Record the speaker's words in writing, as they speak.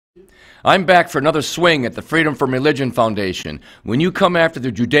I'm back for another swing at the Freedom from Religion Foundation. When you come after the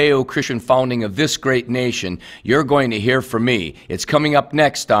Judeo-Christian founding of this great nation, you're going to hear from me. It's coming up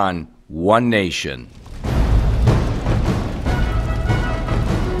next on One Nation.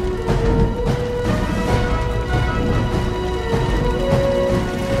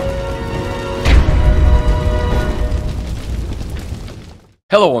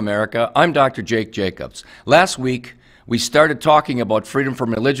 Hello, America. I'm Dr. Jake Jacobs. Last week, we started talking about Freedom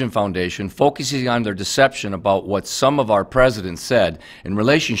from Religion Foundation, focusing on their deception about what some of our presidents said in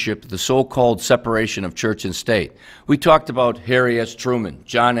relationship to the so-called separation of church and state. We talked about Harry S. Truman,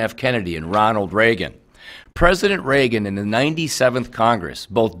 John F. Kennedy, and Ronald Reagan. President Reagan in the 97th Congress,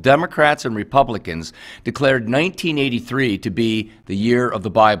 both Democrats and Republicans, declared 1983 to be the year of the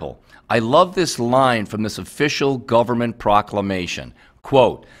Bible. I love this line from this official government proclamation.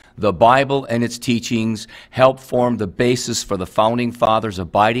 Quote, "The Bible and its teachings help form the basis for the Founding Fathers'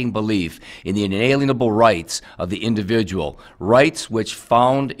 abiding belief in the inalienable rights of the individual, rights which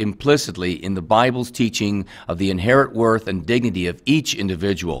found implicitly in the Bible's teaching of the inherent worth and dignity of each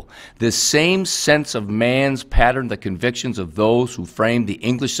individual. This same sense of man's patterned the convictions of those who framed the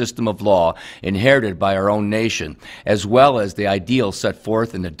English system of law inherited by our own nation, as well as the ideals set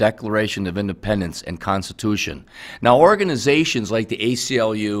forth in the Declaration of Independence and Constitution." Now, organizations like the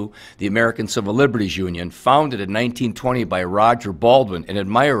ACLU, the American Civil Liberties Union, founded in 1920 by Roger Baldwin, an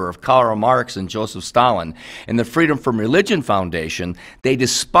admirer of Karl Marx and Joseph Stalin, and the Freedom from Religion Foundation, they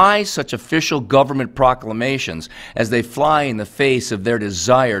despise such official government proclamations as they fly in the face of their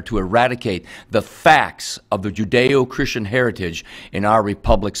desire to eradicate the facts of the Judeo-Christian heritage in our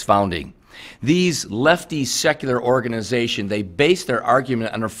republic's founding. These lefty secular organizations, they base their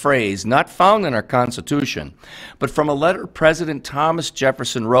argument on a phrase not found in our Constitution, but from a letter President Thomas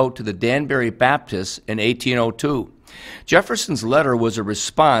Jefferson wrote to the Danbury Baptists in 1802. Jefferson's letter was a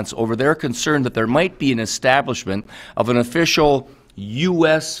response over their concern that there might be an establishment of an official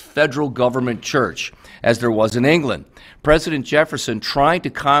U.S. federal government church, as there was in England. President Jefferson tried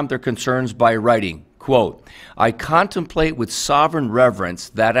to calm their concerns by writing, quote, "I contemplate with sovereign reverence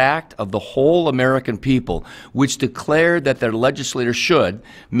that act of the whole American people which declared that their legislators should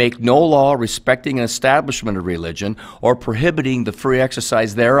make no law respecting an establishment of religion or prohibiting the free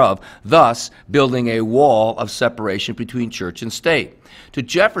exercise thereof, thus building a wall of separation between church and state." To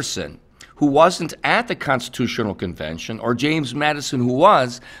Jefferson, who wasn't at the Constitutional Convention, or James Madison, who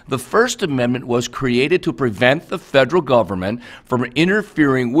was, the First Amendment was created to prevent the federal government from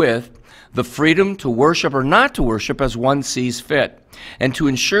interfering with the freedom to worship or not to worship as one sees fit, and to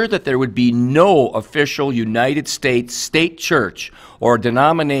ensure that there would be no official United States state church or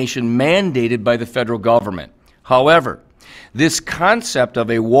denomination mandated by the federal government. However, this concept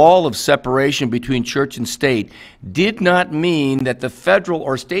of a wall of separation between church and state did not mean that the federal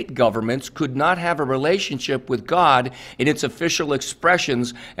or state governments could not have a relationship with God in its official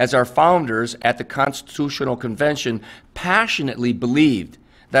expressions, as our founders at the Constitutional Convention passionately believed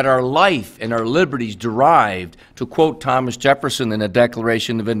that our life and our liberties derived, to quote Thomas Jefferson in the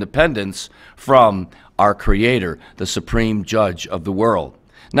Declaration of Independence, from our Creator, the Supreme Judge of the world.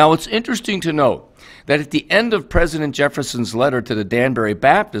 Now, it's interesting to note that at the end of President Jefferson's letter to the Danbury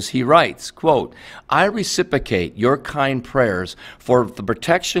Baptists, he writes, quote, "I reciprocate your kind prayers for the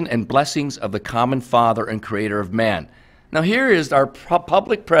protection and blessings of the common Father and Creator of man." Now here is our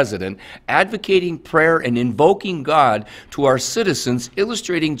public president advocating prayer and invoking God to our citizens,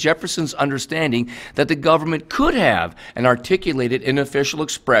 illustrating Jefferson's understanding that the government could have an articulated and official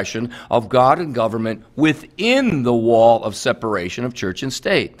expression of God and government within the wall of separation of church and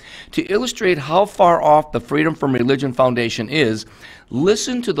state. To illustrate how far off the Freedom from Religion Foundation is,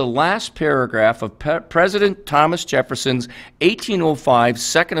 listen to the last paragraph of President Thomas Jefferson's 1805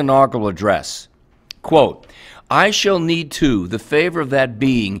 second inaugural address. Quote, "I shall need too the favor of that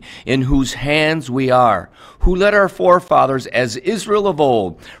being in whose hands we are, who led our forefathers as Israel of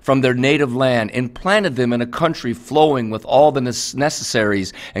old from their native land and planted them in a country flowing with all the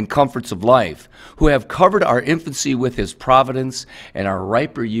necessaries and comforts of life, who have covered our infancy with his providence and our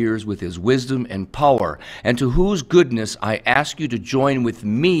riper years with his wisdom and power, and to whose goodness I ask you to join with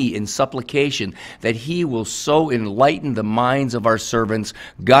me in supplication that he will so enlighten the minds of our servants,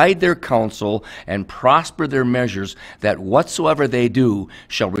 guide their counsel, and prosper their measures, that whatsoever they do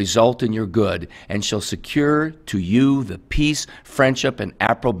shall result in your good, and shall secure to you the peace, friendship, and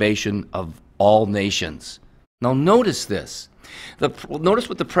approbation of all nations." Now notice this. Notice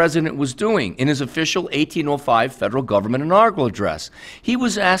what the president was doing in his official 1805 federal government inaugural address. He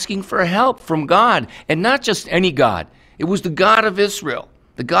was asking for help from God, and not just any God. It was the God of Israel,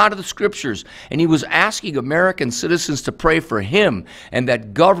 the God of the Scriptures, and he was asking American citizens to pray for him and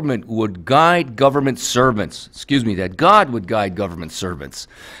that government would guide government servants. That God would guide government servants.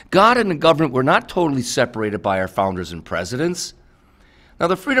 God and the government were not totally separated by our founders and presidents. Now,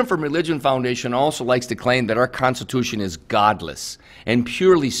 the Freedom from Religion Foundation also likes to claim that our Constitution is godless and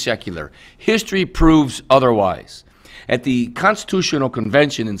purely secular. History proves otherwise. At the Constitutional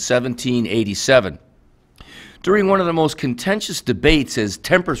Convention in 1787, during one of the most contentious debates as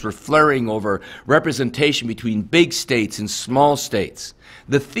tempers were flaring over representation between big states and small states,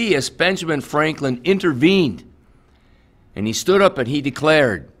 the theist Benjamin Franklin intervened, and he stood up and he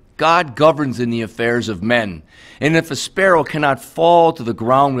declared, God governs in the affairs of men, and if a sparrow cannot fall to the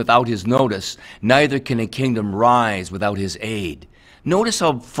ground without his notice, neither can a kingdom rise without his aid. Notice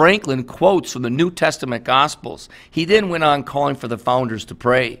how Franklin quotes from the New Testament Gospels. He then went on calling for the founders to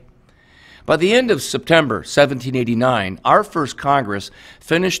pray. By the end of September 1789, our first Congress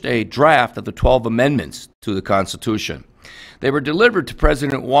finished a draft of the 12 amendments to the Constitution. They were delivered to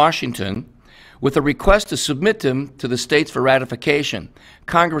President Washington with a request to submit them to the states for ratification.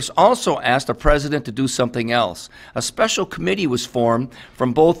 Congress also asked the President to do something else. A special committee was formed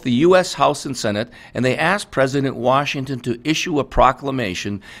from both the U.S. House and Senate, and they asked President Washington to issue a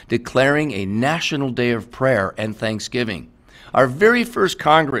proclamation declaring a national day of prayer and thanksgiving. Our very first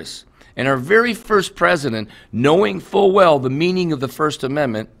Congress and our very first President, knowing full well the meaning of the First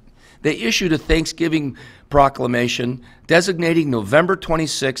Amendment, they issued a Thanksgiving proclamation designating November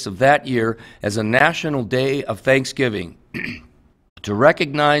 26th of that year as a national day of thanksgiving to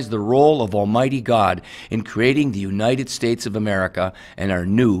recognize the role of Almighty God in creating the United States of America and our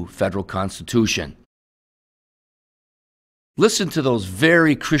new federal Constitution. Listen to those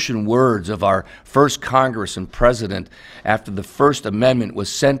very Christian words of our first Congress and President after the First Amendment was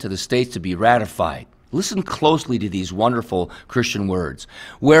sent to the states to be ratified. Listen closely to these wonderful Christian words.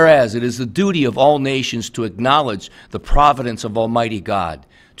 Whereas it is the duty of all nations to acknowledge the providence of Almighty God,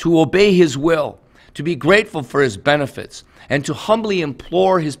 to obey His will, to be grateful for His benefits, and to humbly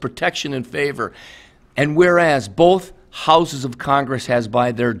implore His protection and favor. And whereas both houses of Congress has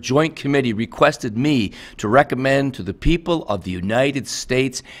by their joint committee requested me to recommend to the people of the United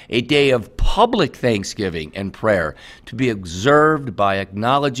States a day of public thanksgiving and prayer to be observed by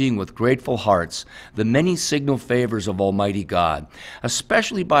acknowledging with grateful hearts the many signal favors of Almighty God,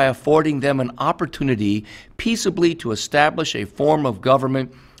 especially by affording them an opportunity peaceably to establish a form of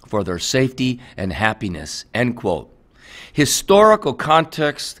government for their safety and happiness, end quote. Historical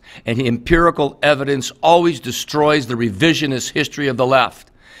context and empirical evidence always destroys the revisionist history of the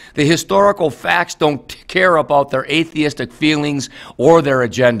left. The historical facts don't care about their atheistic feelings or their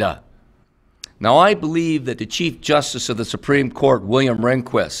agenda. Now, I believe that the Chief Justice of the Supreme Court, William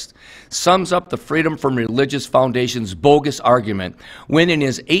Rehnquist, sums up the Freedom from Religious Foundation's bogus argument when in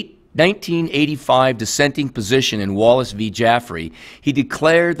his 1985 dissenting position in Wallace v. Jaffrey, he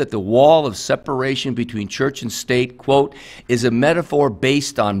declared that the wall of separation between church and state, quote, is a metaphor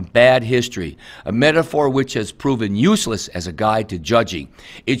based on bad history, a metaphor which has proven useless as a guide to judging.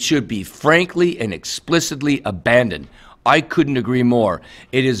 It should be frankly and explicitly abandoned. I couldn't agree more.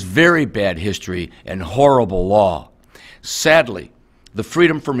 It is very bad history and horrible law. Sadly, the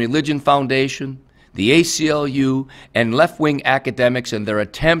Freedom from Religion Foundation, the ACLU, and left-wing academics in their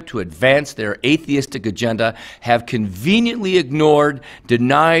attempt to advance their atheistic agenda have conveniently ignored,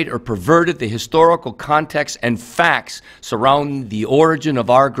 denied, or perverted the historical context and facts surrounding the origin of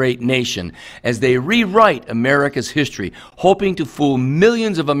our great nation as they rewrite America's history, hoping to fool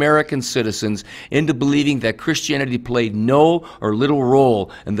millions of American citizens into believing that Christianity played no or little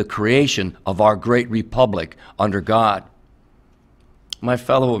role in the creation of our great republic under God. My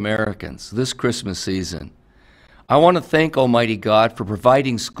fellow Americans, this Christmas season, I want to thank Almighty God for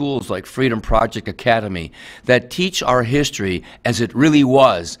providing schools like FreedomProject Academy that teach our history as it really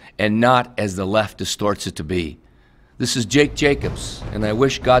was and not as the left distorts it to be. This is Jake Jacobs, and I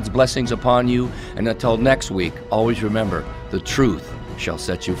wish God's blessings upon you, and until next week, always remember, the truth shall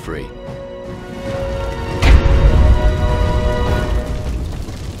set you free.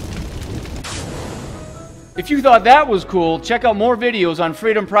 If you thought that was cool, check out more videos on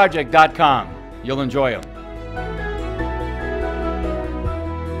FreedomProject.com. You'll enjoy them.